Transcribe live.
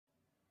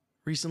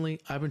Recently,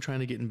 I've been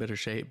trying to get in better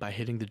shape by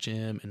hitting the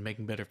gym and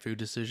making better food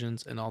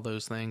decisions and all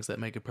those things that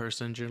make a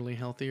person generally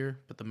healthier,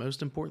 but the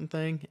most important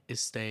thing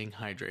is staying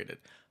hydrated.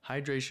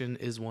 Hydration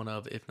is one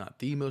of, if not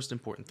the most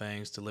important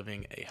things to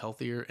living a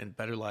healthier and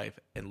better life,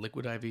 and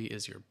Liquid IV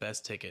is your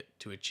best ticket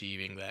to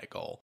achieving that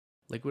goal.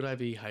 Liquid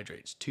IV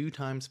hydrates 2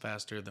 times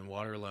faster than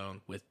water alone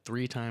with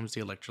 3 times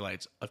the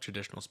electrolytes of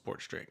traditional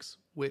sports drinks,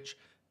 which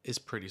is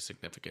pretty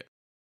significant.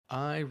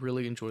 I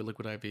really enjoy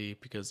Liquid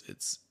IV because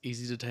it's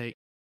easy to take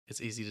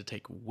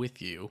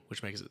with you,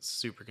 which makes it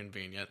super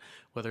convenient,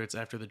 whether it's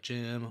after the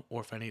gym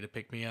or if I need to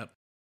pick me up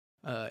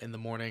in the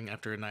morning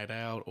after a night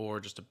out or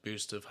just a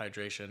boost of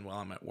hydration while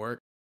I'm at work.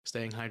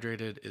 Staying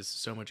hydrated is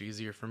so much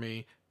easier for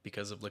me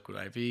because of Liquid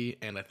IV,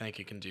 and I think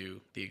it can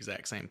do the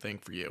exact same thing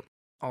for you.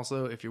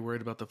 Also, if you're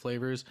worried about the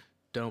flavors,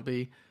 don't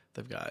be.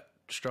 They've got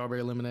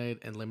strawberry lemonade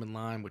and lemon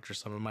lime, which are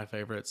some of my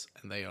favorites,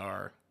 and they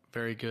are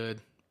very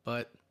good,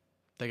 but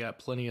they got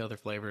plenty of other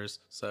flavors,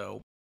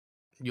 so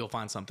you'll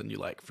find something you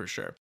like for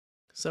sure.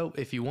 So,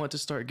 if you want to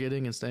start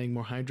getting and staying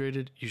more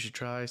hydrated, you should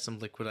try some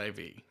Liquid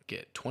IV.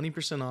 Get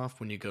 20% off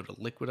when you go to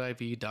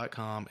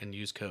liquidiv.com and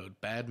use code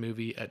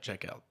BADMOVIE at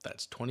checkout.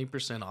 That's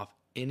 20% off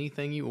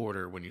anything you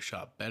order when you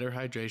shop Better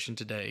Hydration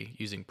today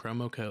using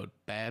promo code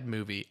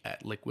BADMOVIE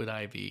at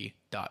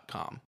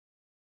liquidiv.com.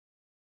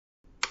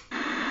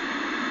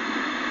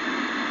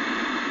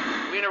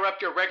 We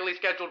interrupt your regularly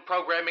scheduled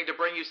programming to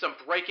bring you some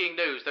breaking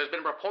news. There's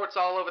been reports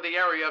all over the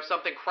area of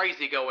something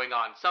crazy going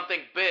on,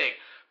 something big.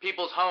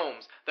 People's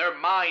homes, their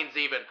minds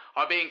even,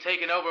 are being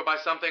taken over by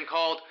something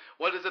called,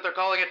 what is it they're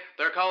calling it?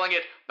 They're calling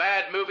it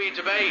Bad Movie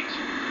Debate.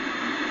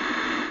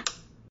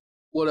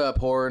 What up,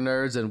 horror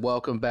nerds, and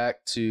welcome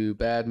back to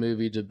Bad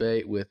Movie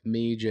Debate with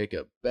me,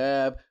 Jacob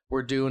Babb.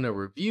 We're doing a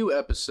review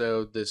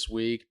episode this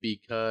week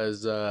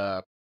because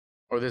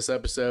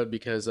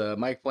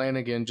Mike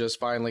Flanagan just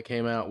finally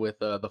came out with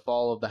The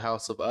Fall of the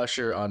House of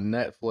Usher on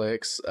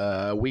Netflix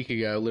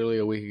literally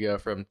a week ago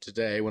from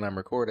today when I'm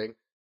recording,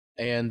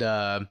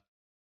 and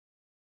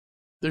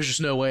there's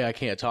just no way I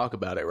can't talk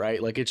about it, right?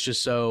 Like, it's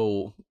just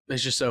so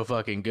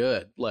fucking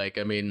good. Like,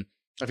 I mean,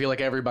 I feel like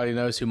everybody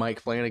knows who Mike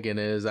Flanagan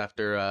is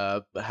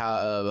after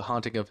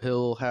Haunting of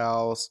Hill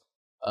House,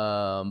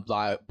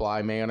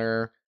 Bly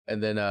Manor,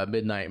 and then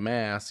Midnight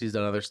Mass. He's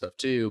done other stuff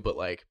too, but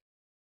like,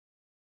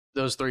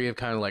 those three have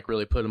kind of like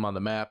really put him on the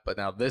map. But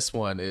now this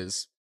one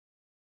is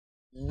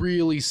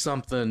really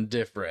something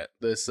different.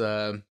 This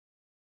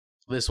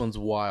one's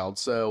wild.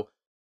 So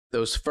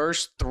those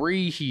first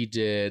three he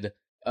did,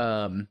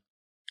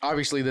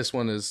 obviously, this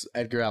one is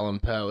Edgar Allan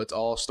Poe. It's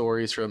all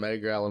stories from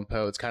Edgar Allan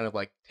Poe. It's kind of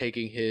like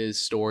taking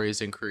his stories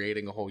and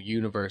creating a whole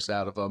universe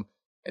out of them,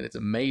 and it's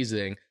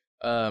amazing.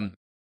 So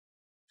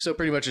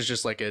pretty much it's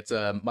just like it's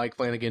Mike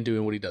Flanagan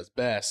doing what he does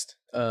best,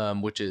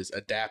 which is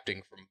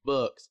adapting from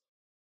books.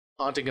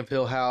 Haunting of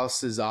Hill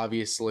House is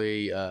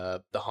obviously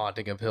The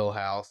Haunting of Hill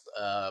House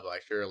by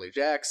Shirley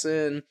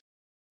Jackson.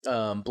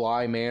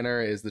 Bly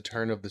Manor is The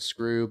Turn of the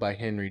Screw by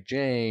Henry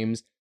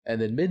James.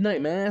 And then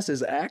Midnight Mass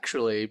is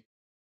actually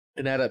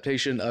an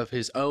adaptation of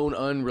his own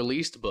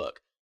unreleased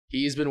book.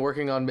 He's been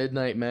working on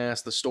Midnight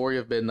Mass, the story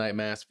of Midnight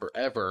Mass,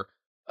 forever.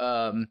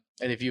 And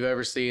if you've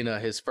ever seen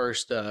his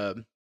first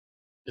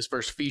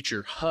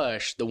feature,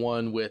 Hush, the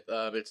one with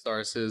it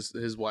stars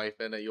his wife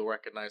in it, you'll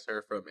recognize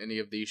her from any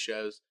of these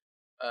shows.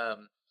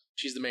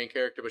 She's the main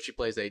character, but she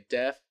plays a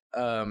deaf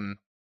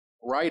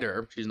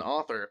writer. She's an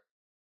author,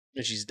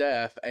 and she's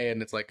deaf,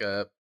 and it's like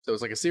a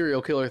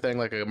serial killer thing,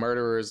 like a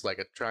murderer is like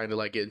trying to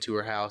like get into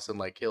her house and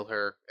like kill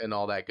her and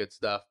all that good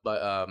stuff.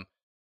 But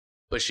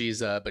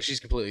she's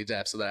completely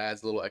deaf, so that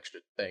adds a little extra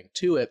thing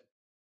to it.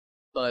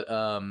 But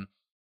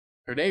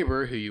her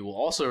neighbor, who you will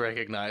also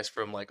recognize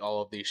from like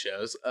all of these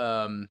shows,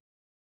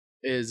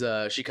 is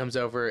she comes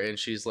over and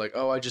she's like,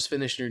 "Oh, I just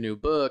finished your new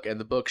book," and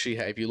the book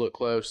if you look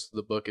close,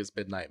 the book is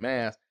Midnight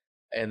Mass,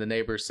 and the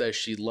neighbor says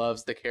she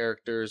loves the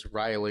characters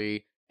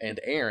Riley and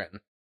Aaron,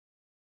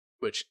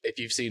 which, if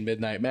you've seen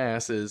Midnight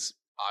Mass, is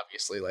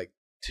obviously like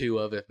two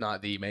of, if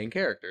not the main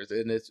characters,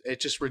 and it's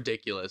just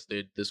ridiculous,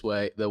 dude.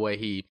 The way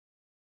he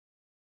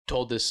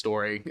told this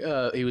story,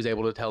 he was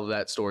able to tell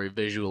that story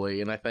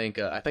visually, and I think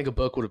a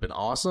book would have been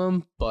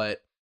awesome, but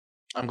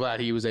I'm glad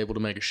he was able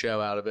to make a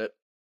show out of it.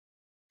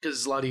 Because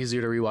it's a lot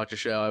easier to rewatch a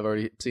show. I've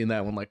already seen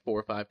that one like 4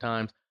 or 5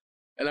 times.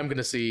 And I'm going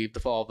to see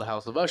The Fall of the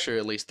House of Usher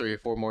at least 3 or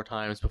 4 more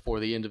times before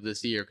the end of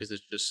this year because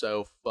it's just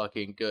so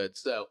fucking good.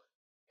 So,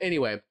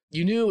 anyway,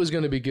 you knew it was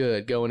going to be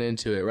good going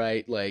into it,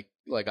 right? Like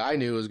I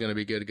knew it was going to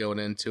be good going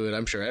into it.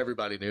 I'm sure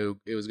everybody knew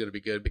it was going to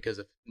be good because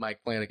of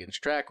Mike Flanagan's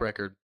track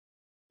record.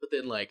 But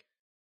then, like,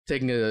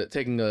 taking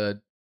a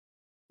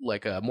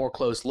more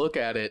close look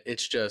at it,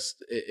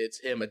 it's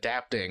him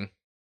adapting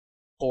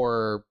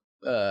horror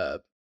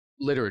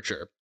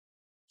literature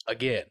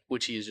again,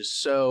 which he is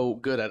just so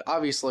good at.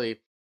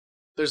 Obviously,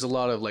 there's a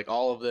lot of like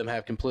all of them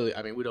have completely.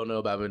 I mean, we don't know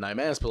about Midnight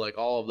Mass, but like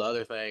all of the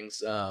other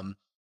things,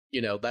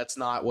 that's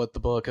not what the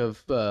book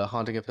of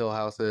Haunting of Hill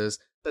House is.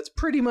 that's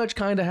pretty much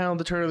kind of how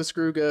the turn of the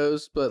screw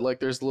goes, but like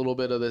there's a little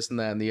bit of this and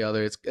that and the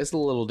other. It's a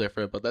little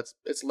different, but that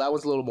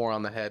one's a little more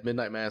on the head.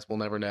 Midnight Mass, we'll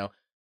never know.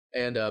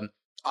 And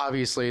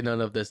obviously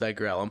none of this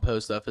Edgar Allan Poe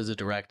stuff is a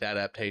direct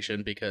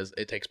adaptation because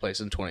it takes place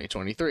in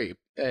 2023.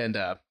 And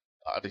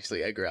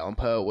obviously Edgar Allan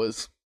Poe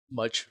was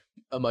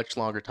a much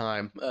longer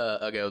time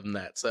ago than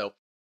that. So,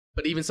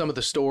 but even some of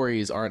the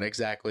stories aren't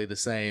exactly the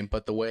same,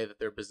 but the way that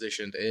they're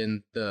positioned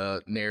in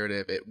the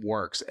narrative, it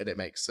works and it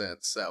makes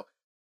sense. So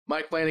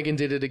Mike Flanagan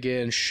did it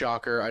again.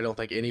 Shocker. I don't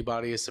think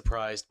anybody is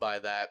surprised by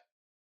that.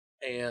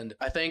 And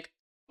I think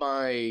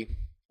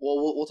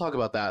we'll talk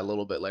about that a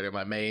little bit later.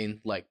 My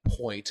main like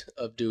point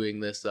of doing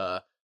this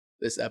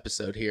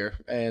episode here.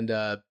 And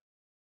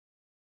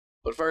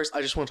but first,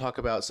 I just want to talk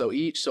about so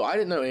I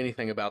didn't know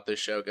anything about this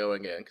show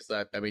going in because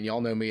I mean y'all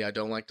know me. I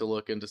don't like to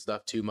look into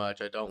stuff too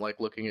much. I don't like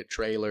looking at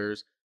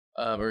trailers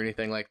or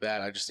anything like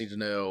that. I just need to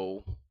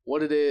know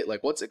what it is,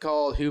 like what's it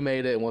called, who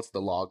made it, and what's the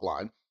log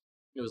line.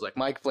 It was like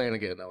Mike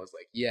Flanagan. I was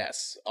like,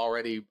 yes,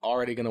 already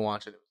gonna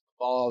watch it. It was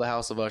Fall of the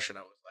House of Usher, and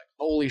I was like,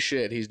 holy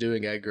shit, he's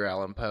doing Edgar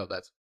Allan Poe.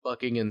 That's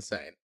fucking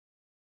insane.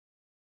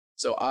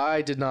 So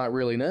I did not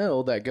really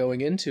know that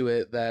going into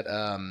it that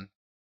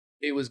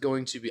it was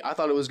going to be. I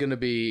thought it was going to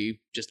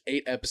be just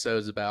 8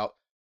 episodes about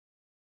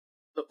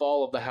the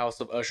fall of the House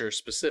of Usher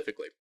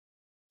specifically.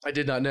 I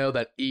did not know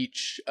that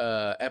each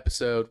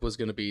episode was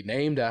going to be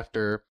named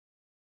after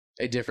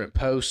a different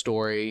Poe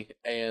story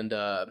and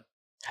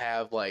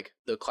have like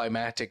the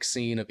climactic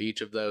scene of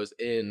each of those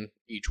in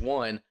each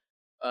one.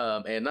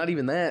 And not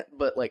even that,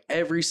 but like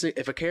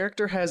if a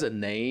character has a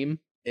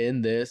name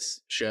in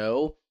this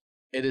show,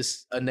 it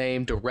is a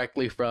name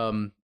directly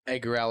from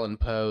Edgar Allan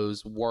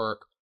Poe's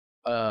work,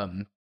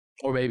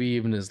 or maybe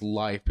even his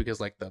life, because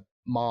like the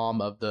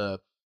mom of the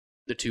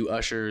two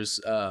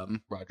Ushers,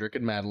 Roderick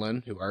and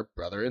Madeline, who are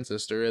brother and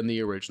sister in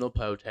the original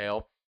Poe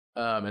tale,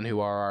 and who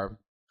are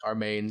our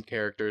main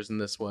characters in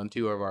this one,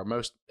 2 of our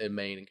most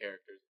main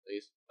characters at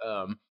least.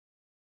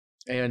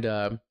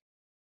 And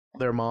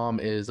their mom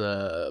is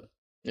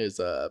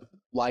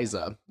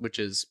Liza, which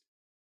is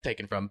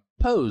taken from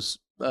Poe's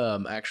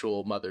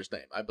actual mother's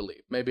name, I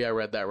believe. Maybe I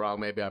read that wrong.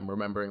 Maybe I'm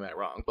remembering that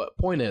wrong. But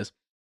point is,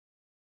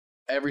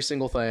 every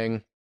single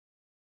thing,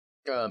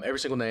 every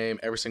single name,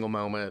 every single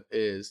moment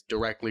is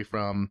directly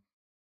from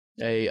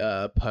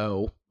a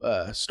Poe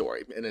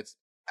story, and it's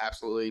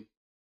absolutely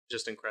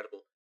just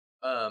incredible.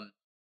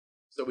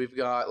 So we've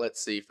got,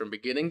 let's see, from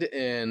beginning to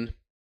end.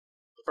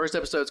 The first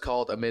episode's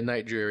called A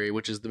Midnight Jury,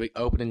 which is the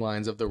opening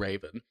lines of The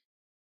Raven.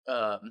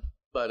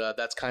 But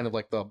that's kind of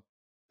like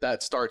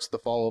that starts the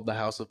fall of the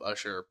House of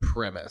Usher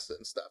premise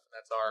and stuff.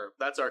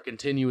 That's our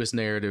continuous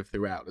narrative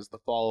throughout, is the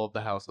fall of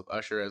the House of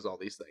Usher as all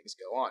these things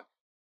go on.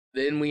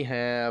 Then we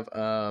have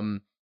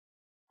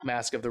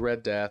Mask of the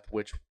Red Death,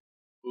 which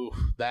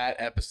that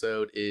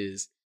episode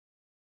is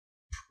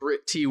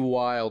pretty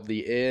wild.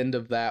 The end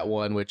of that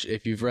one, which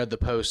if you've read the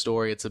Poe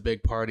story, it's a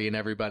big party and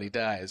everybody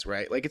dies,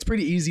 right? Like it's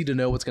pretty easy to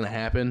know what's going to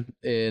happen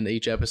in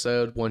each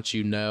episode once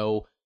you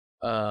know,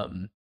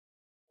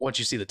 once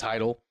you see the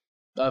title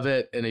of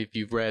it, and if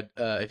you've read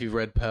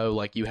Poe,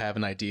 like you have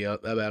an idea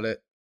about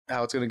it,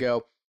 how it's going to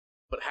go.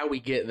 But how we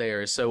get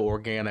there is so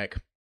organic,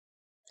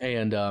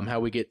 and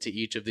how we get to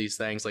each of these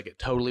things, like it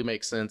totally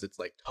makes sense. It's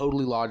like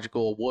totally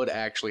logical, would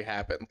actually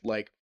happen.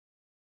 Like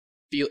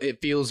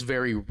it feels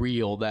very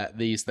real that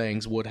these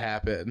things would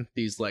happen.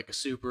 These like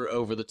super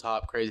over the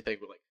top crazy things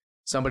where like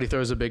somebody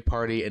throws a big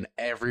party and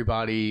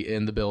everybody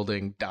in the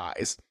building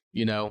dies.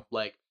 You know,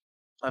 like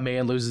a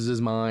man loses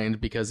his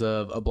mind because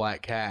of a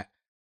black cat.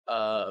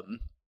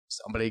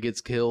 Somebody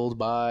gets killed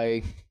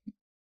by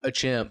a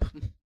chimp.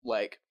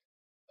 Like,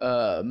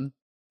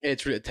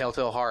 it's a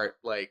Telltale Heart.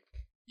 Like,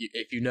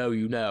 if you know,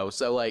 you know.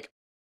 So like,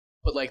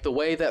 but like the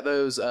way that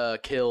those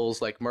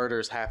kills, like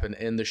murders, happen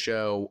in the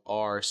show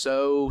are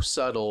so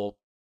subtle,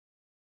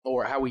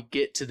 or how we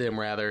get to them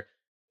rather,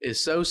 is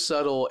so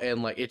subtle,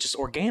 and like it's just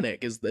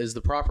organic is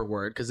the proper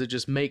word, because it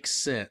just makes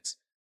sense.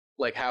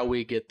 Like how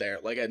we get there.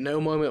 Like at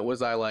no moment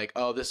was I like,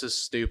 oh, this is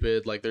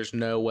stupid. Like there's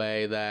no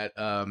way that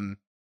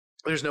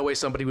there's no way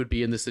somebody would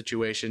be in this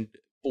situation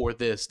for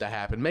this to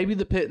happen. Maybe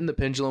the Pit and the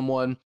Pendulum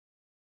one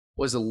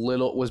was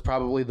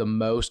probably the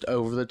most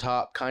over the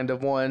top kind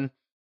of one,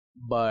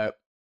 but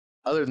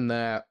other than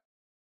that,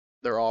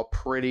 they're all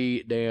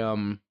pretty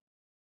damn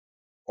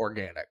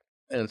organic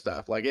and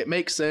stuff. Like it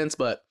makes sense,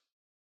 but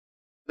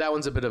that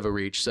one's a bit of a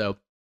reach. So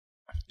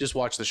just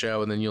watch the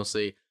show and then you'll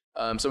see.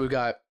 So we've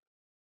got,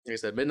 like I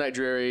said, Midnight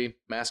Dreary,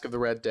 Mask of the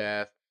Red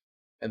Death,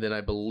 and then I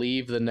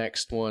believe the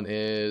next one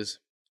is,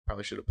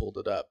 probably should have pulled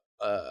it up.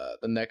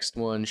 The next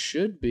one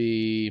should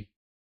be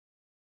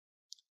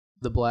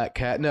the Black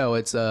Cat. No,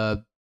 it's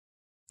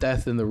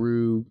Death in the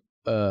Rue,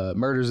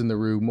 Murders in the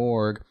Rue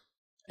Morgue,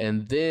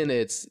 and then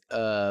it's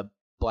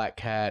Black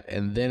Cat,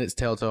 and then it's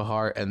Telltale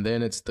Heart, and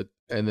then it's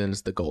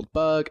the Gold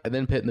Bug, and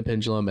then Pit and the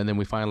Pendulum, and then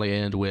we finally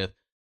end with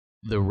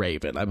the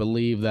Raven. I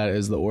believe that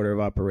is the order of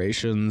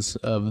operations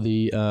of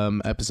the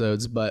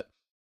episodes, but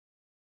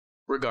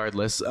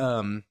regardless,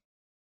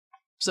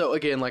 So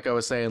again, like I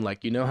was saying,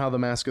 like, you know how the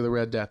Mask of the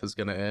Red Death is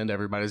going to end.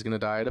 Everybody's going to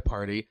die at a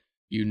party.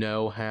 You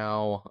know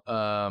how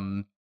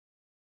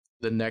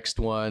the next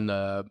one,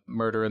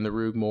 Murder in the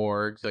Rue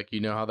Morgue, like,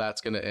 you know how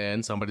that's going to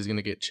end. Somebody's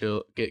going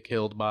to get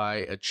killed by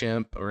a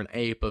chimp or an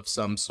ape of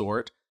some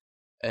sort,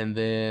 and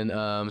then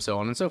so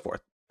on and so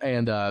forth.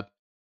 And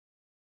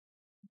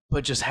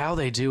but just how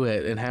they do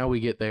it and how we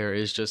get there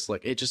is just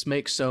like, it just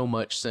makes so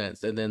much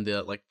sense. And then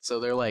so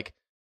they're like,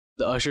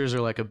 the Ushers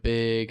are like a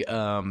big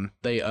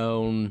they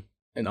own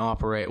and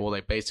operate, well, they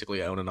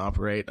basically own and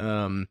operate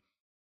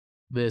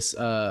this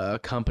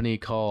company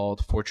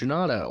called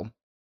Fortunato,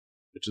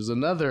 which is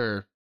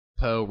another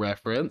Poe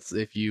reference.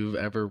 If you've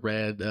ever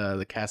read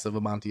the Casa of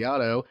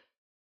Amontillado,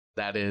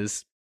 that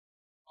is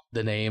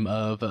the name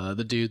of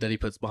the dude that he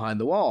puts behind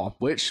the wall,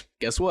 which,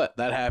 guess what,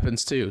 that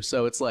happens too.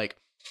 So it's like,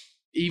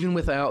 even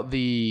without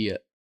the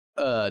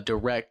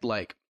direct,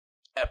 like,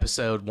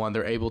 episode one,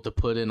 they're able to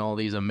put in all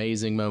these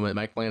amazing moments.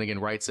 Mike Flanagan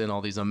writes in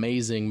all these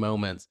amazing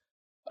moments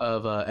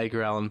of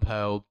Edgar Allan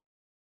Poe.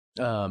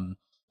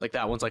 Like,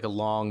 that one's like a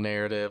long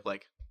narrative,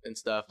 like, and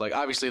stuff. Like,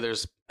 obviously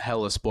there's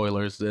hella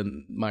spoilers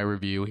in my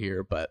review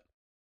here, but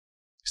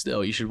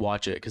still, you should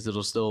watch it because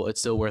it's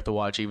still worth a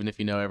watch, even if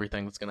you know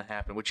everything that's going to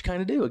happen, which you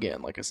kind of do,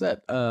 again, like I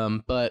said.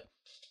 But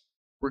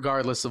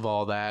regardless of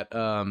all that,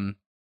 and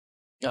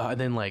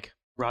then, like,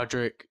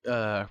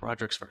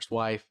 Roderick's first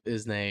wife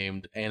is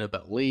named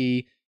Annabelle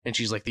Lee, and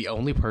she's like the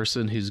only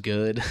person who's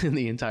good in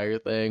the entire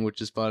thing, which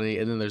is funny.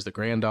 And then there's the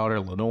granddaughter,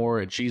 Lenore,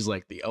 and she's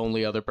like the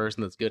only other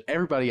person that's good.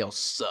 Everybody else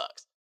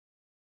sucks.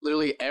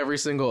 Literally every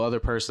single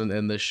other person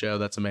in this show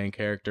that's a main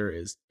character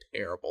is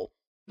terrible.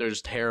 They're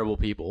just terrible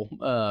people.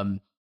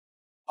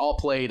 All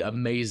played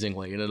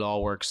amazingly, and it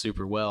all works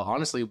super well.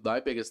 Honestly, my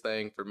biggest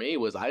thing for me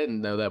was I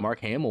didn't know that Mark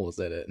Hamill was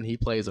in it, and he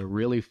plays a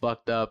really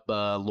fucked up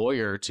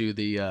lawyer to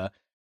the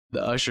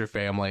Usher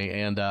family,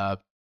 and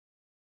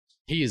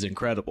he is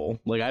incredible.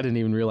 Like, I didn't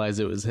even realize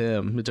it was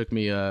him. It took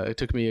me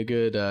a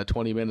good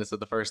 20 minutes of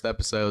the first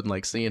episode, and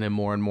like seeing him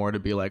more and more to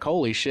be like,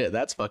 holy shit,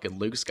 that's fucking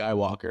Luke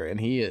Skywalker, and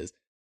he is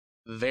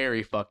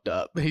very fucked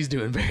up. He's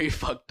doing very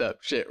fucked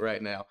up shit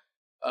right now.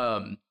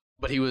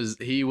 But he was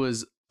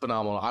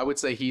phenomenal. I would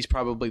say he's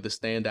probably the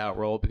standout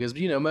role because,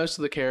 you know, most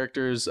of the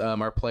characters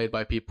are played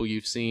by people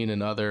you've seen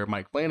in other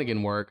Mike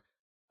Flanagan work.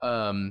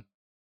 Some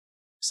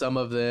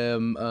of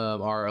them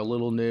are a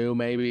little new,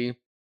 maybe.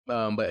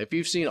 But if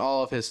you've seen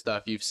all of his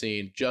stuff, you've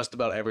seen just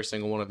about every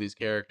single one of these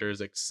characters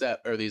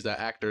these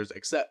actors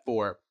except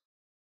for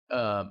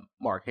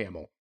Mark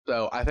Hamill.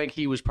 So I think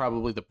he was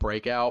probably the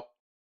breakout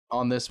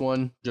on this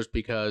one, just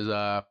because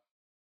I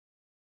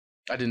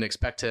didn't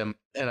expect him,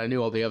 and I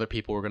knew all the other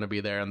people were going to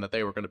be there and that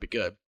they were going to be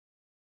good.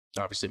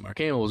 Obviously, Mark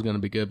Hamill was going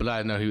to be good, but I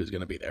didn't know he was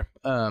going to be there.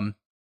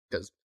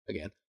 Because,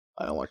 again,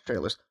 I don't watch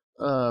trailers.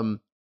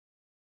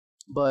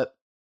 But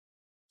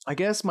I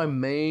guess my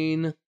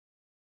main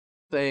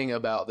thing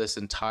about the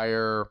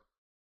entire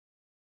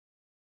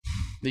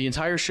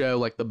show,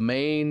 like, the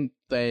main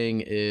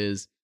thing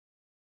is,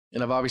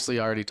 and I've obviously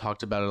already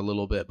talked about it a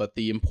little bit, but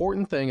the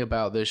important thing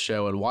about this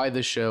show and why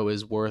this show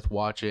is worth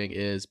watching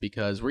is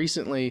because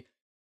recently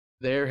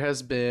there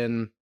has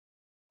been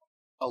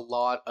a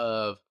lot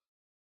of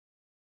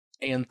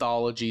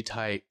anthology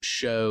type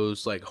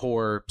shows, like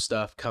horror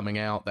stuff, coming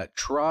out that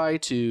try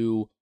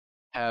to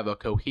have a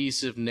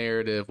cohesive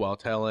narrative while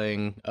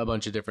telling a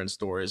bunch of different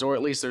stories. Or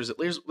at least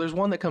there's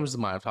one that comes to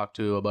mind. I've talked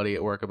to a buddy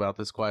at work about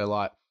this quite a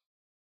lot.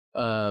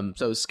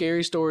 So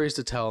Scary Stories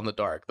to Tell in the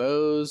Dark.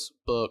 Those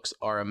books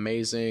are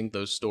amazing.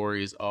 Those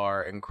stories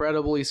are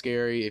incredibly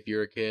scary if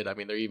you're a kid. I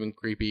mean, they're even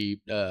creepy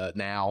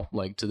now,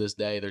 like to this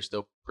day, they're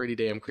still pretty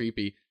damn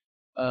creepy.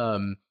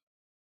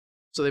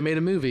 So they made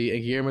a movie,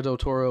 and Guillermo del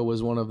Toro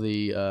was one of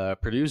the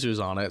producers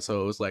on it.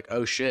 So it was like,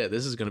 oh shit,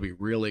 this is going to be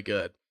really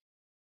good.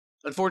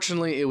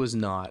 Unfortunately, it was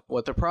not.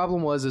 What the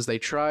problem was is they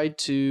tried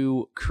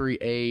to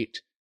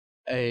create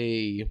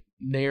a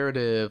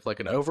narrative, like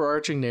an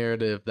overarching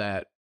narrative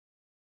that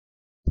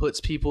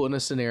puts people in a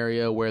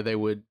scenario where they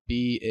would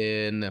be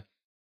in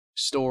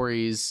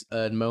stories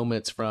and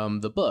moments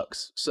from the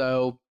books.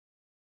 So,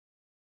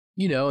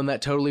 you know, and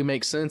that totally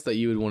makes sense that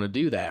you would want to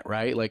do that,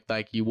 right?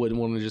 Like you wouldn't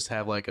want to just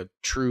have like a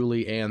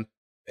truly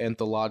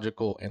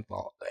anthological,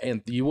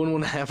 and you wouldn't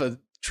want to have a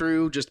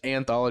true just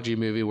anthology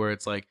movie where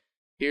it's like,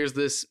 here's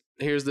this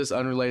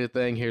unrelated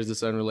thing, here's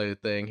this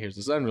unrelated thing, here's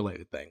this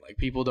unrelated thing. Like,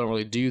 people don't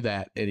really do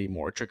that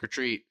anymore. Trick or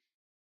Treat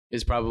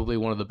is probably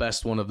one of the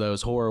best one of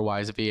those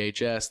horror-wise.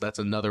 VHS, that's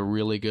another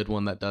really good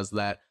one that does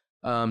that.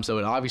 So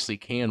it obviously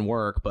can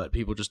work, but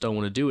people just don't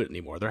want to do it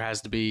anymore. There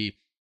has to be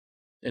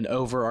an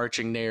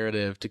overarching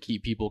narrative to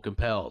keep people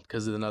compelled,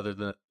 because then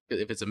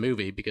if it's a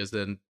movie, because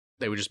then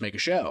they would just make a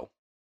show,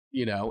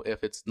 you know,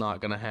 if it's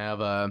not going to have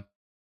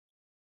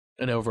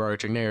an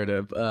overarching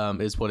narrative,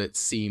 is what it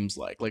seems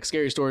like. Like,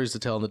 Scary Stories to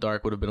Tell in the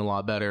Dark would have been a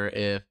lot better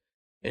if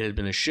it had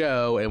been a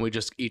show and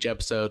each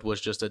episode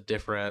was just a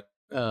different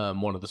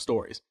one of the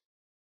stories.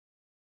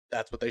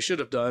 That's what they should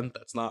have done.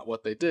 That's not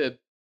what they did.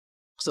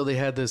 So they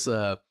had this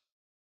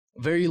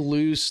very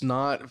loose,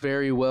 not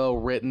very well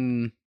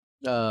written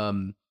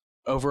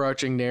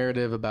overarching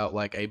narrative about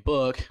like a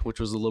book, which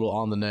was a little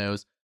on the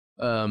nose,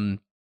 um,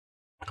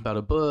 about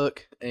a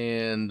book,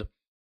 and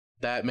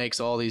that makes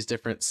all these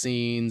different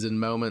scenes and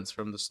moments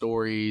from the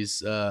stories,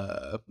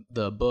 the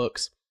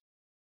books,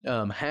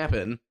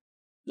 happen.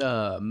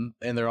 And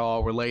they're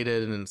all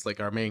related, and it's like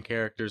our main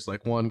characters,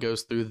 like one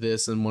goes through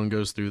this and one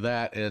goes through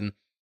that, and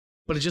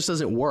but it just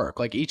doesn't work.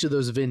 Like each of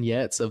those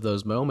vignettes of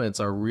those moments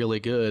are really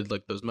good.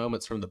 Like those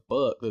moments from the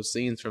book, those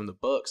scenes from the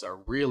books are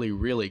really,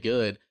 really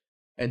good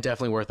and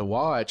definitely worth a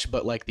watch.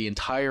 But like the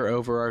entire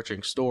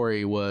overarching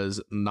story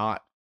was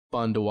not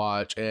fun to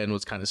watch and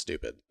was kind of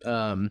stupid,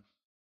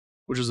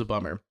 which was a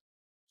bummer.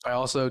 I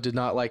also did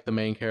not like the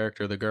main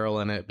character, the girl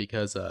in it,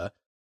 because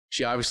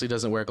she obviously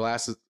doesn't wear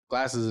glasses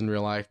in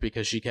real life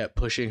because she kept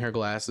pushing her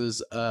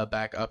glasses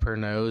back up her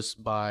nose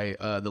by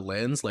the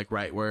lens, like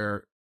right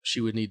where she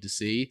would need to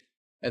see,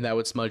 and that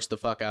would smudge the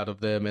fuck out of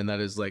them, and that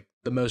is like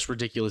the most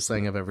ridiculous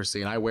thing I've ever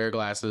seen. I wear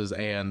glasses,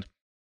 and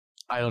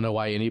I don't know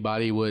why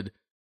anybody would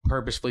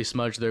purposefully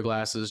smudge their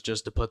glasses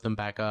just to put them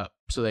back up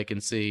so they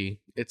can see.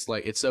 It's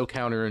like it's so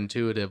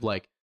counterintuitive.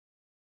 Like,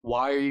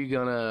 why are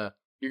you're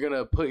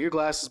gonna put your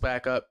glasses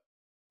back up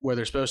where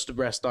they're supposed to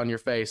rest on your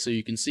face so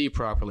you can see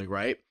properly,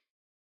 right?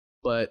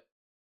 But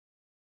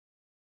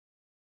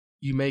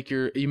you make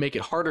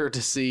it harder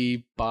to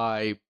see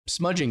by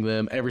smudging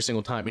them every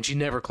single time, and she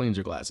never cleans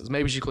her glasses.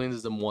 Maybe she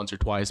cleans them once or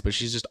twice, but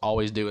she's just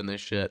always doing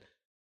this shit.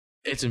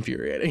 It's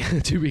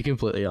infuriating, to be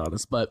completely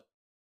honest. But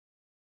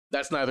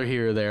that's neither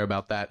here or there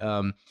about that.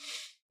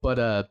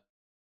 But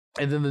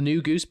and then the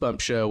new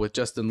Goosebumps show with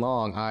Justin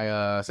Long,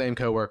 same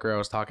coworker, I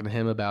was talking to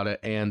him about it,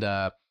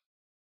 and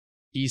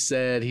he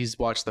said he had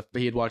watched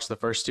the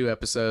first 2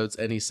 episodes,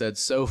 and he said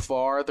so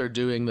far they're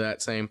doing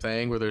that same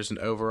thing where there's an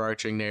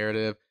overarching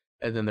narrative,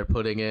 and then they're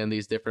putting in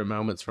these different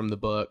moments from the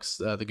books,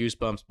 the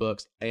Goosebumps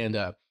books, and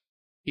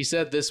he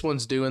said this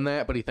one's doing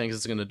that, but he thinks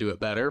it's going to do it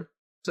better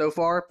so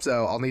far.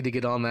 So I'll need to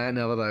get on that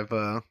now that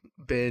I've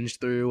binged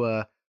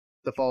through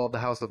the Fall of the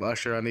House of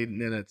Usher. And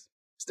it's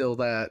still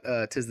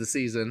that 'tis the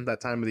season,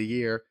 that time of the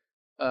year.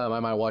 I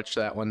might watch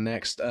that one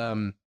next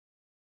and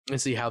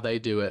see how they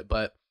do it,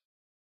 but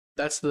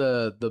that's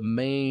the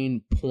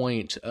main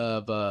point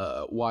of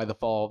why the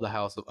Fall of the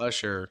House of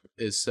Usher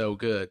is so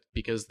good,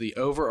 because the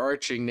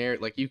overarching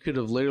narrative, like you could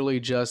have literally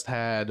just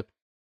had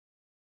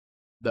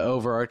the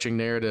overarching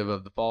narrative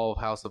of the Fall of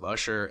House of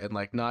Usher and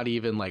like not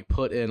even like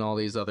put in all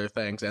these other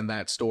things, and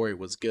that story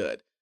was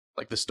good.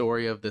 Like the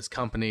story of this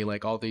company,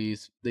 like all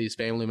these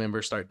family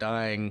members start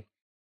dying.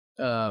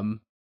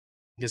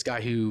 This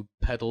guy who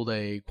peddled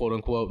a quote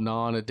unquote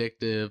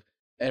non-addictive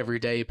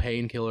everyday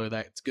painkiller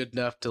that's good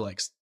enough to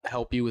like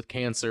help you with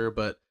cancer,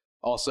 but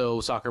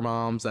also soccer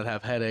moms that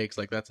have headaches.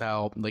 Like that's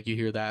how like you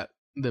hear that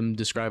them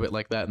describe it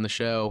like that in the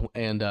show,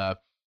 and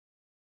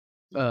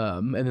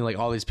then like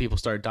all these people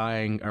start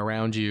dying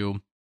around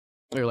you,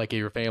 or like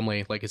your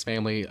family, like his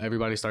family,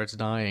 everybody starts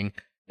dying,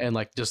 and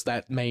like just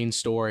that main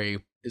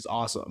story is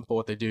awesome. But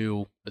what they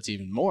do that's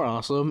even more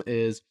awesome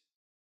is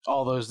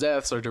all those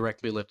deaths are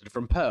directly lifted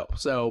from Poe.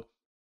 So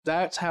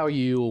that's how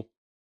you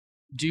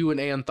do an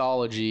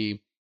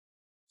anthology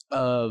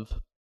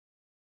of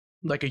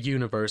like a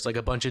universe, like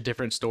a bunch of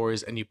different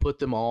stories, and you put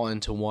them all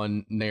into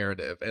one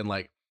narrative. And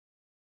like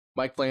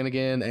Mike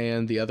Flanagan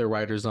and the other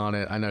writers on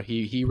it, I know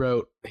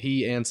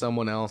he and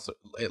someone else,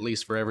 at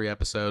least for every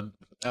episode.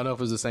 I don't know if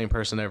it was the same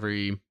person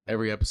every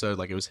episode,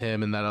 like it was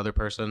him and that other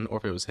person, or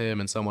if it was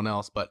him and someone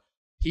else, but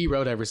he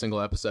wrote every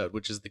single episode,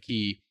 which is the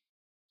key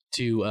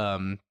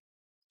to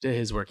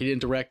his work. He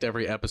didn't direct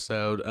every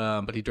episode,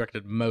 but he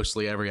directed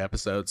mostly every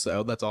episode,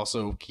 so that's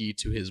also key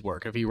to his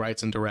work. If he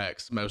writes and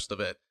directs most of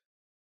it,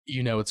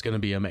 you know it's going to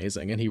be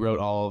amazing. And he wrote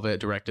all of it,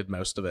 directed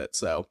most of it,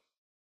 so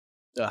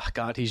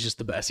God, he's just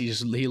the best. He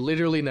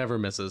literally never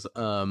misses.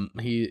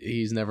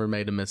 He's never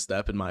made a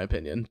misstep in my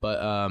opinion, but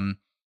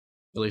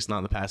at least not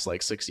in the past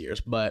like 6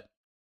 years. But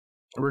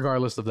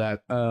regardless of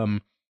that,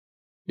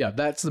 yeah,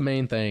 that's the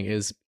main thing,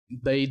 is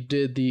they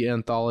did the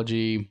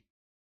anthology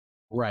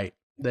right.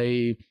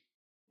 They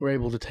were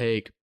able to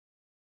take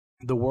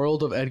the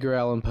world of Edgar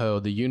Allan Poe,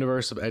 the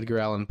universe of Edgar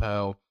Allan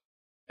Poe,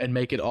 and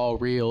make it all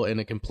real in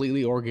a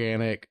completely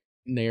organic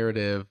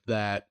narrative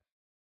that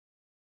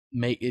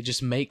it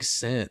just makes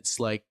sense.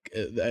 Like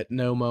at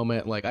no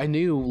moment, like I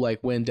knew like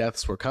when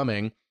deaths were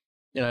coming,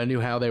 and I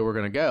knew how they were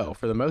going to go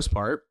for the most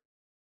part,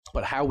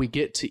 but how we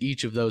get to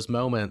each of those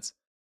moments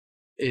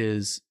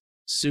is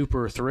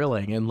super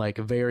thrilling and like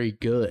very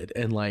good,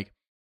 and like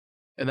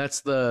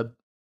that's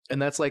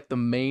like the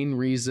main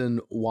reason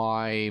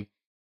why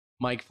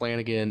Mike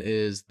Flanagan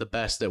is the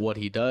best at what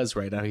he does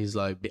right now. He's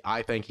like,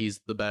 I think he's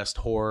the best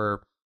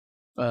horror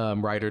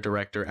writer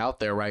director out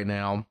there right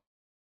now.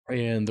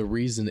 And the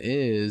reason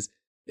is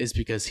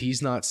because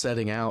he's not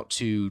setting out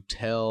to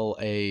tell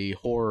a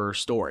horror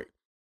story.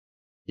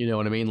 You know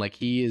what I mean? Like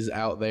he is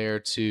out there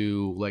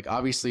to, like,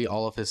 obviously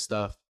all of his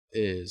stuff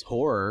is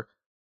horror,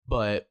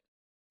 but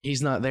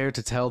he's not there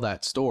to tell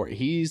that story.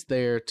 He's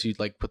there to,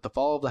 like, with the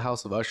Fall of the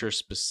House of Usher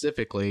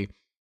specifically,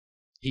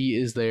 he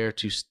is there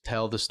to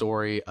tell the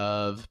story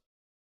of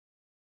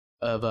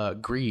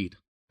of greed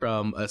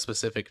from a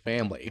specific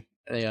family,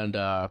 and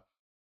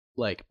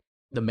like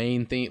the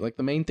main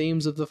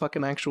themes of the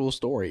fucking actual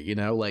story, you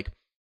know, like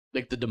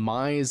the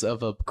demise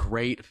of a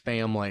great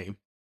family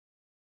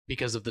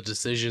because of the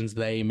decisions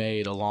they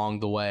made along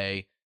the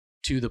way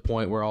to the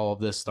point where all of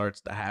this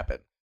starts to happen.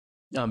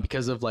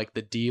 Because of like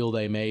the deal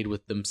they made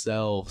with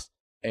themselves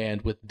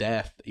and with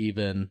death,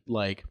 even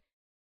like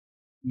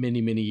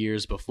many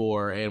years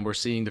before, and we're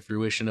seeing the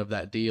fruition of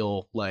that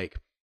deal like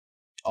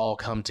all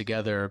come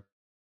together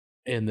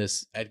in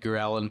this Edgar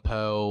Allan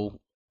Poe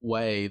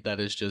way that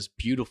is just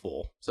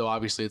beautiful. So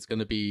obviously it's going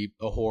to be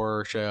a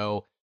horror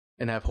show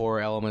and have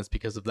horror elements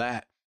because of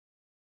that.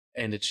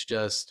 And it's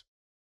just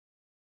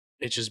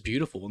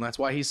beautiful, and that's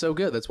why he's so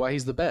good. That's why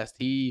he's the best.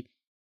 He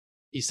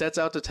sets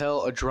out to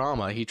tell a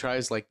drama. He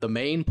tries, like, the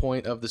main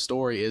point of the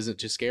story isn't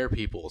to scare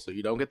people, so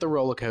you don't get the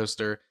roller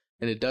coaster,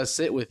 and it does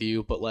sit with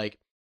you, but like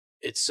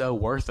it's so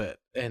worth it.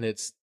 And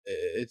it's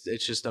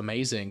just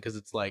amazing because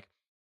it's like,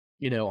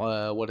 you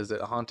know, what is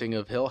it? A Haunting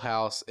of Hill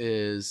House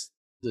is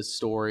the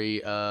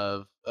story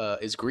of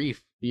is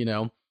grief, you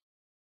know?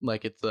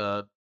 Like it's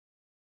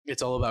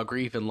all about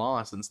grief and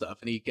loss and stuff.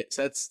 And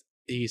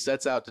he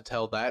sets out to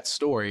tell that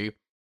story,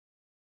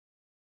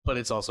 but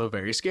it's also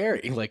very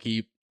scary.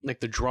 Like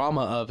the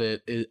drama of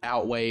it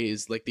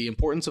outweighs, like the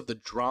importance of the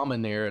drama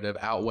narrative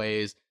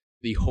outweighs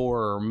the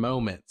horror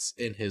moments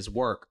in his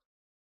work.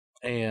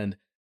 And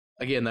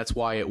again, that's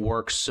why it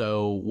works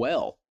so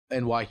well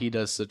and why he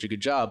does such a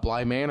good job.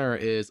 Bly Manor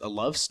is a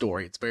love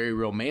story. It's very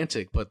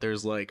romantic, but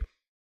there's like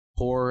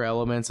horror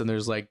elements and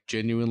there's like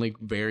genuinely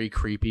very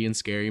creepy and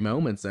scary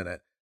moments in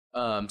it.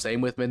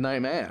 Same with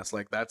Midnight Mass.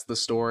 Like that's the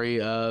story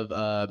of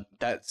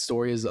that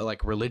story is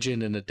like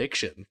religion and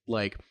addiction,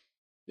 like,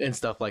 and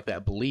stuff like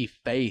that, belief,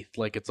 faith,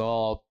 like it's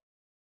all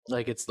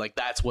like, it's like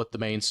that's what the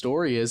main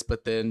story is,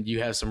 but then you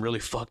have some really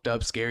fucked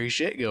up scary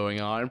shit going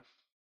on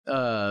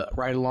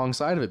right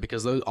alongside of it,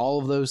 because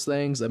all of those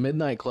things, A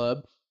Midnight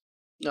Club,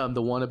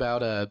 the one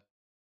about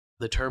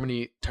the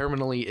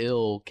terminally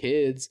ill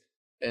kids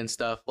and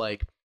stuff,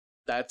 like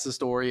that's a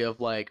story of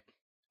like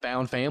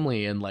found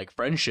family and like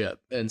friendship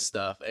and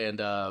stuff, and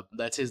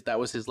that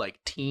was his like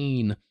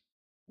teen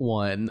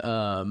one,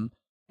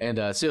 and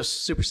it's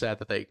just super sad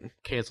that they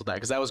canceled that,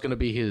 because that was going to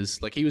be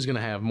his, like, he was going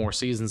to have more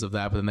seasons of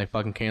that, but then they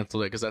fucking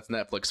canceled it because that's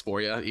Netflix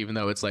for you, even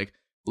though it's like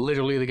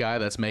literally the guy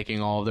that's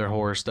making all of their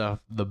horror stuff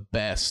the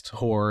best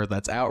horror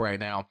that's out right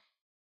now,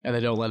 and they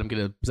don't let him get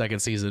a second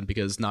season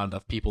because not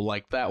enough people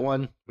liked that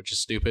one, which is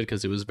stupid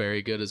because it was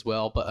very good as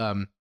well. But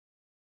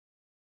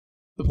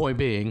the point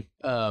being,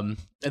 and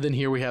then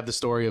here we have the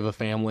story of a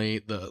family,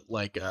 the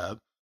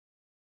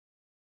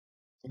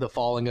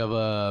falling of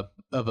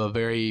a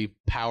very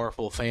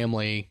powerful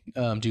family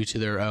due to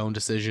their own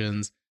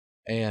decisions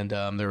and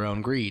their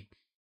own greed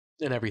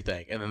and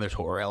everything. And then there's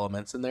horror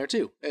elements in there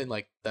too, and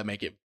like that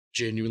make it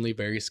genuinely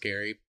very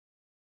scary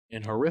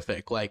and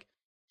horrific. Like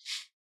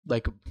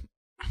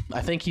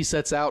I think he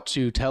sets out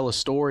to tell a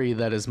story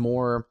that is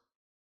more,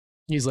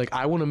 he's like,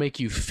 I want to make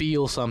you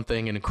feel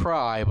something and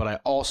cry, but I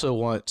also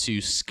want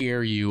to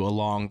scare you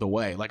along the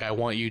way. Like I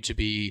want you to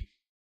be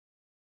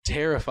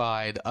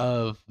terrified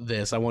of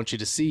this. I want you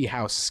to see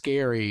how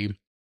scary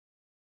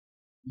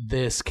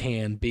this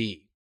can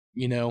be,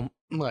 you know,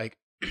 like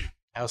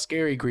how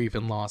scary grief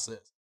and loss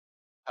is,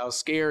 how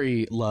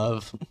scary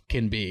love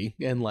can be,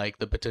 and like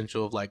the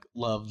potential of like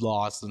love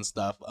loss and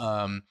stuff,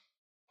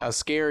 how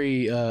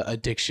scary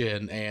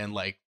addiction and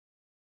like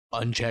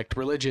unchecked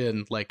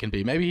religion like can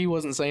be. Maybe he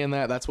wasn't saying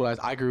that. That's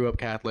what I grew up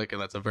Catholic,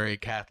 and that's a very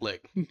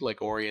Catholic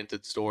like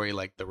oriented story,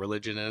 like the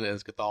religion in it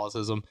is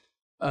Catholicism.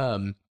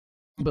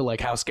 But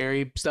like how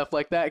scary stuff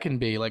like that can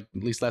be, like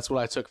at least that's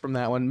what I took from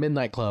that one.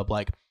 Midnight Club,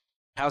 like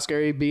how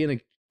scary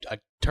being a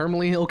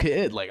terminally ill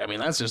kid, like I mean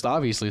that's just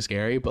obviously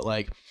scary, but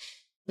like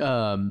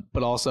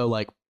but also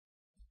like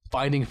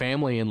finding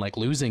family and like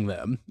losing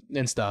them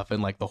and stuff,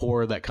 and like the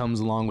horror that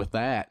comes along with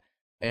that,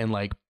 and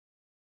like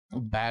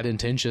bad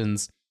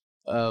intentions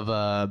of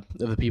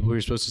the people who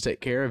are supposed to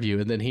take care of you.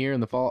 And then here in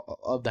the fall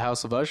of the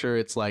House of Usher,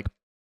 it's like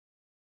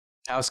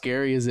how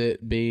scary is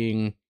it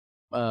being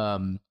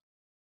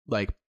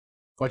like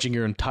watching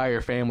your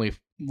entire family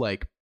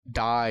like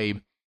die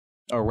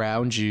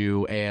around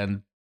you,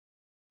 and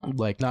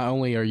like not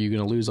only are you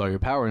going to lose all your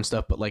power and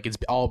stuff, but like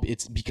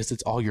it's because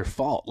it's all your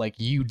fault, like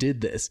you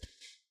did this.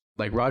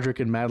 Like Roderick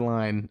and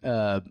Madeline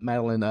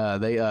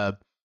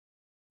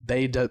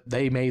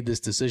they made this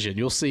decision.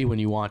 You'll see when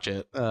you watch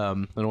it. I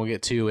don't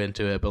get too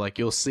into it, but like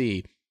you'll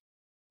see,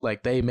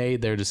 like they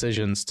made their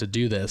decisions to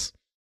do this,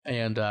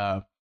 and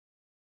by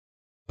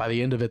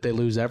the end of it, they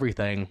lose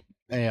everything,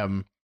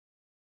 and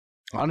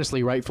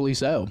honestly, rightfully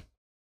so.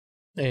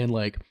 And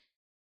like,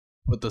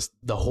 but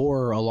the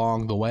horror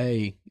along the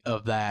way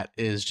of that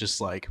is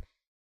just like,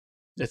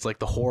 it's like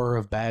the horror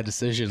of bad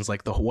decisions,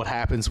 like what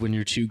happens when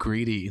you're too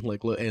greedy,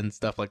 like, and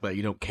stuff like that.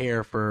 You don't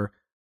care for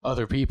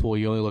other people,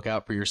 you only look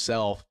out for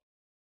yourself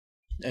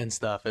and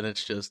stuff, and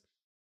it's just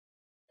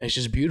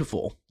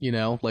beautiful, you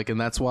know, like, and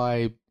that's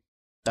why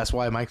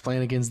Mike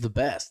Flanagan's the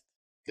best,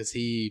 because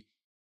he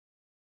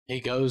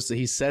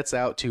he sets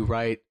out to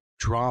write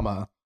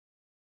drama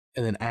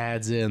and then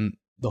adds in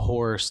the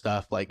horror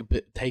stuff, like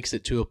takes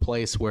it to a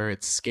place where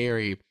it's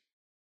scary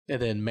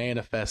and then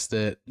manifests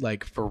it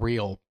like for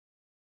real.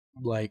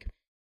 Like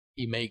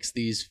he makes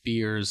these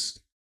fears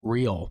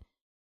real.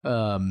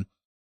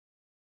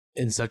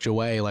 In such a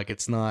way, like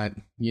it's not,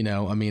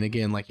 I mean,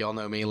 again, like y'all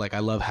know me, like I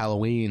love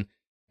Halloween,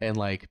 and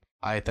like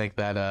I think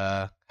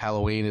that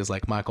Halloween is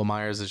like Michael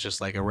Myers is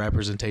just like a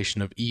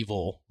representation of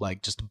evil,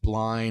 like just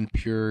blind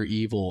pure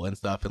evil and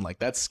stuff, and like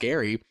that's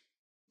scary.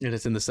 And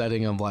it's in the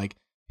setting of like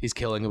he's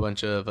killing a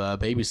bunch of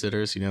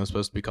babysitters,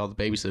 supposed to be called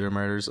the babysitter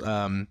murders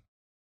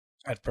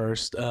at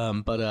first,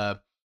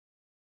 but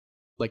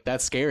like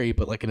that's scary,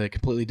 but like in a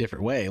completely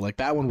different way. Like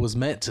that one was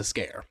meant to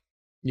scare,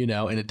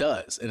 and it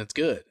does, and it's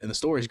good, and the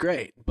story's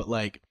great, but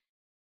like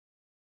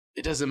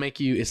it doesn't make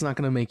you, it's not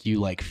going to make you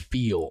like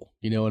feel,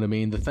 you know what I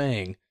mean? The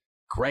Thing,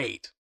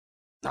 great,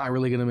 not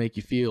really going to make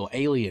you feel.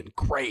 Alien,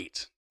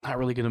 great, not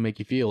really going to make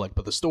you feel like,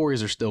 but the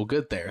stories are still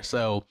good there.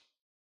 So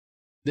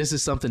this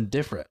is something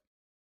different.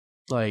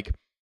 Like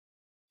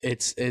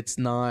it's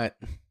not,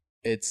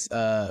 it's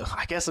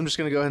I guess I'm just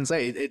going to go ahead and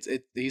say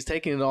he's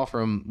taking it all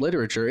from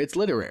literature. It's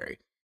literary.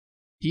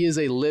 He is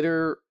a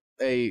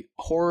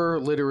horror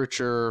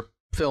literature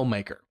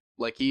filmmaker.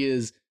 Like he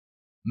is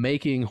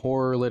making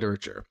horror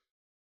literature.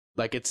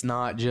 Like it's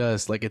not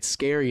just like, it's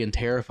scary and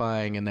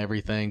terrifying and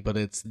everything, but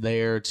it's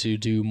there to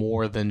do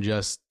more than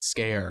just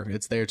scare.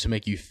 It's there to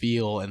make you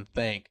feel and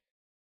think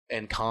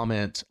and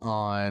comment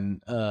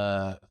on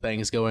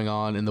things going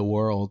on in the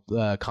world,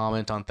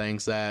 comment on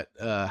things that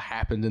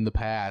happened in the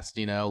past,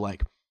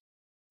 like,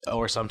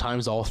 or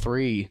sometimes all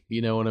three,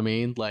 you know what I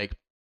mean? Like,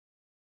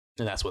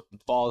 and that's what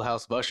Fall of the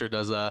House of Usher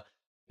does.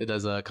 It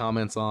does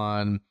comments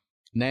on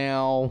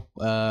now,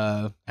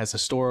 has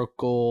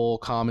historical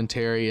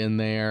commentary in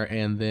there,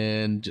 and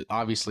then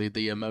obviously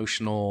the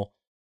emotional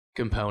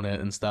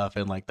component and stuff.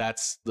 And like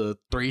that's the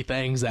three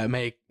things that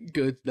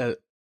that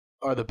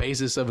are the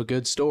basis of a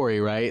good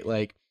story, right?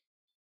 Like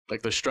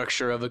the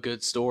structure of a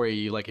good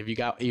story. Like if you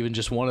got even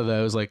just one of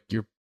those, like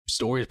your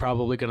story is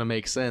probably going to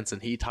make sense.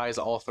 And he ties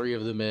all three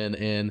of them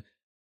in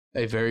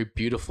a very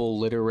beautiful,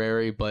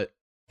 literary but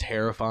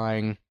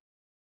terrifying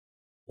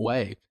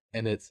way,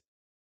 and it's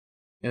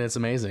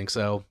amazing.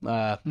 So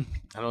I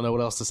don't know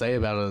what else to say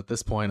about it at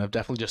this point. I've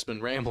definitely just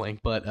been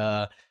rambling, but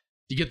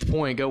you get the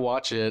point. Go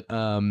watch it.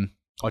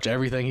 Watch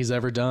everything he's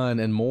ever done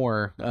and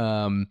more.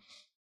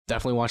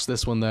 Definitely watch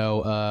this one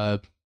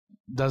though.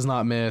 Does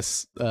not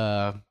miss.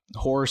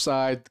 Horror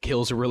side, the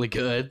kills are really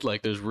good.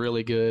 Like there's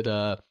really good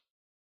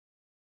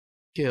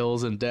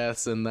kills and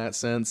deaths in that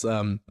sense.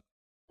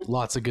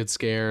 Lots of good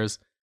scares.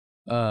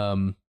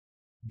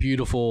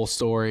 Beautiful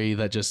story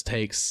that just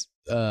takes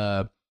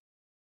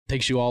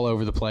you all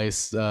over the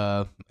place.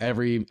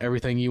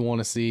 Everything you want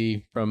to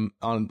see from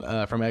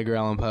Edgar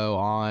Allan Poe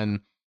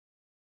on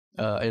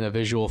in a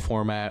visual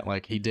format.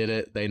 Like he did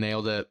it. They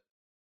nailed it.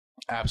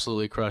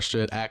 Absolutely crushed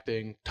it.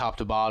 Acting top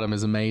to bottom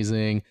is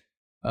amazing.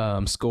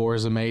 Score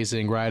is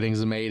amazing.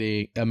 Writing's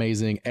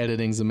amazing.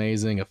 Editing's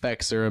amazing.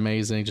 Effects are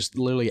amazing. Just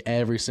literally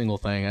every single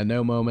thing. At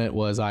no moment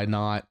was I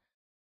not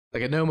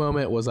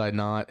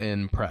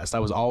impressed. I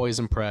was always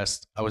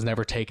impressed. I was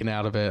never taken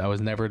out of it. I was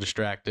never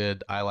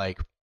distracted. I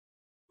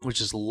was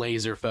just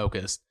laser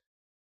focused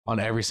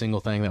on every single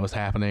thing that was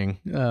happening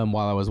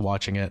while I was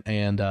watching it.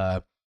 And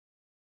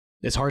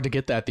it's hard to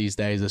get that these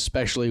days,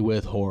 especially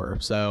with horror.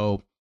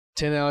 So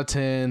 10 out of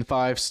 10,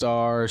 5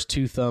 stars,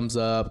 2 thumbs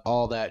up,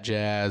 all that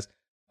jazz.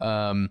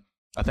 I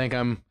think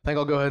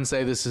I'll go ahead and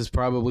say this is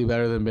probably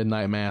better than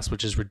Midnight Mass,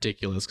 which is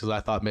ridiculous because I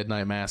thought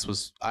Midnight Mass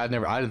was, I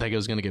didn't think it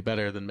was going to get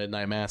better than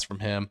Midnight Mass from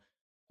him.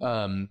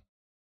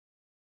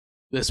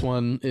 This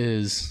one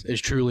is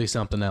truly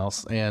something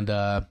else, and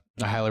I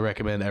highly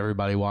recommend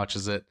everybody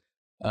watches it.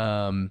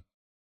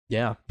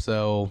 Yeah,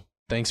 so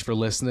thanks for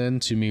listening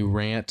to me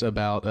rant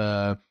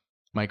about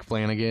Mike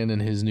Flanagan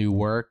and his new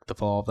work, The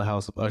Fall of the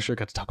House of Usher.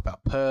 Got to talk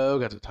about Poe,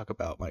 got to talk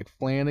about Mike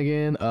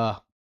Flanagan.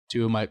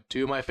 Two of my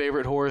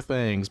favorite horror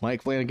things,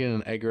 Mike Flanagan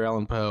and Edgar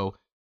Allan Poe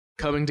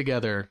coming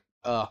together.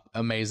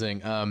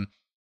 Amazing.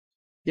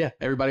 Yeah,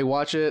 everybody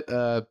watch it.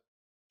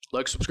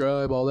 Like,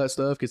 subscribe, all that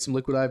stuff. Get some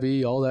Liquid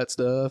IV, all that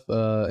stuff.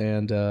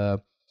 And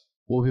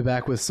we'll be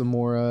back with some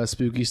more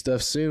spooky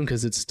stuff soon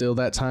because it's still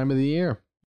that time of the year.